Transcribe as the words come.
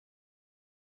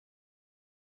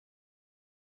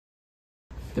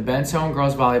The Bensalem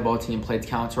Girls Volleyball team played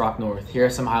Counts Rock North. Here are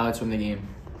some highlights from the game.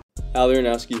 Allie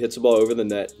Ranowski hits the ball over the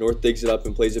net. North digs it up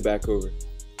and plays it back over.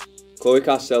 Chloe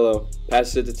Costello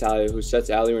passes it to Talia, who sets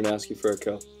Allie Ranowski for a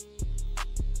kill.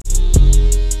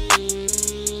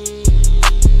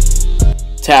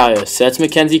 Talia sets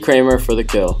Mackenzie Kramer for the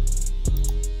kill.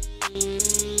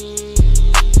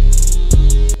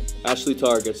 Ashley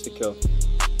Tarr gets the kill.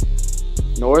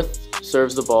 North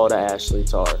serves the ball to Ashley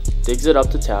Tarr, digs it up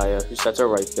to Talia, who sets her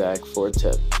right back for a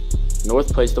tip.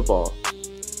 North plays the ball,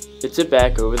 hits it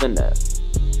back over the net.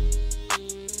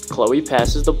 Chloe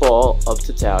passes the ball up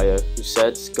to Talia, who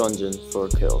sets Gunjan for a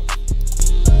kill.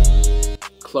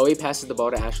 Chloe passes the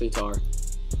ball to Ashley Tarr,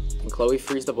 and Chloe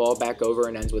frees the ball back over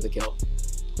and ends with a kill.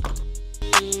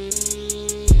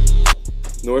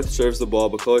 North serves the ball,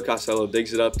 but Chloe Costello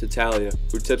digs it up to Talia,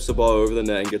 who tips the ball over the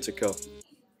net and gets a kill.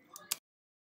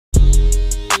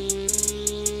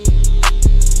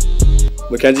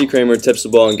 Mackenzie Kramer tips the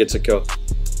ball and gets a kill.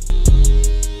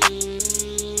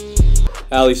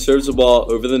 Allie serves the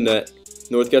ball over the net.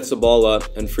 North gets the ball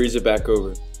up and frees it back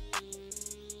over.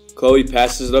 Chloe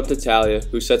passes it up to Talia,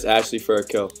 who sets Ashley for a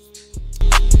kill.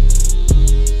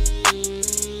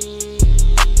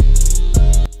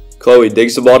 Chloe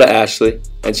digs the ball to Ashley,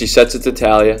 and she sets it to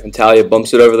Talia, and Talia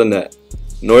bumps it over the net.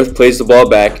 North plays the ball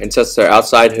back and sets their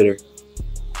outside hitter.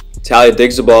 Talia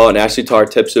digs the ball, and Ashley Tarr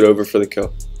tips it over for the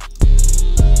kill.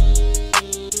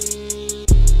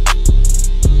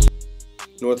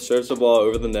 North serves the ball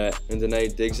over the net, and Danae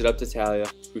digs it up to Talia,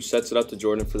 who sets it up to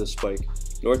Jordan for the spike.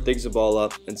 North digs the ball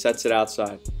up and sets it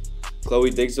outside.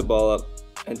 Chloe digs the ball up,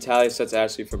 and Talia sets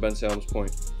Ashley for Bensalem's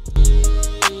point.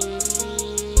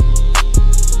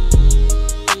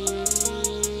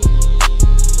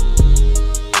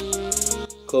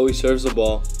 Chloe serves the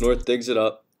ball, North digs it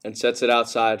up, and sets it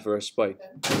outside for a spike.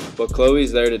 But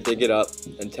Chloe's there to dig it up,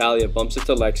 and Talia bumps it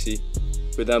to Lexi,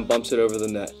 who then bumps it over the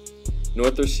net.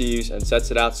 North receives and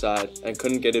sets it outside and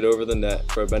couldn't get it over the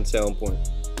net for a Bensalem point.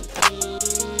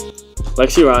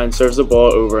 Lexi Ryan serves the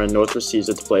ball over and North receives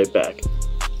it to play it back.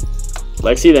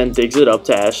 Lexi then digs it up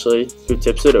to Ashley, who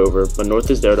tips it over, but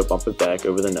North is there to bump it back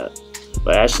over the net.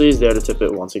 But Ashley is there to tip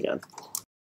it once again.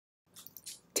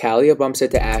 Talia bumps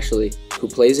it to Ashley, who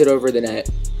plays it over the net.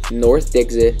 North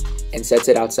digs it and sets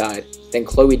it outside. Then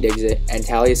Chloe digs it, and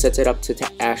Talia sets it up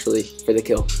to Ashley for the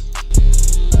kill.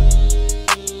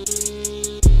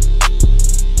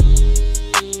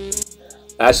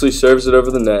 Ashley serves it over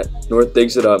the net, North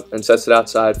digs it up and sets it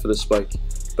outside for the spike.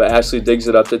 But Ashley digs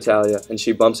it up to Talia, and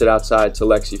she bumps it outside to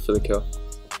Lexi for the kill.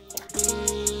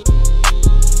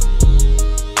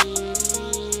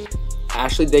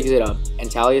 Ashley digs it up,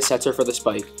 and Talia sets her for the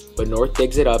spike, but North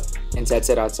digs it up and sets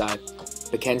it outside.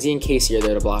 Mackenzie and Casey are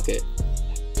there to block it.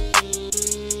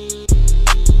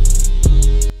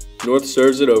 North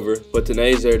serves it over, but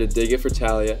Danae is there to dig it for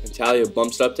Talia, and Talia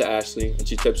bumps it up to Ashley, and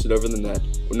she tips it over the net.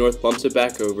 But North bumps it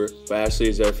back over, but Ashley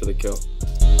is there for the kill.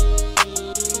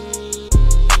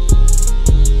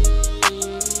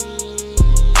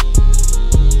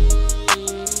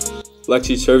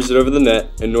 Lexi serves it over the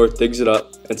net, and North digs it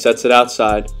up and sets it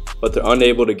outside, but they're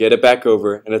unable to get it back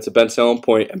over, and it's a Bensalem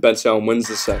point, and Bensalem wins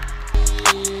the set.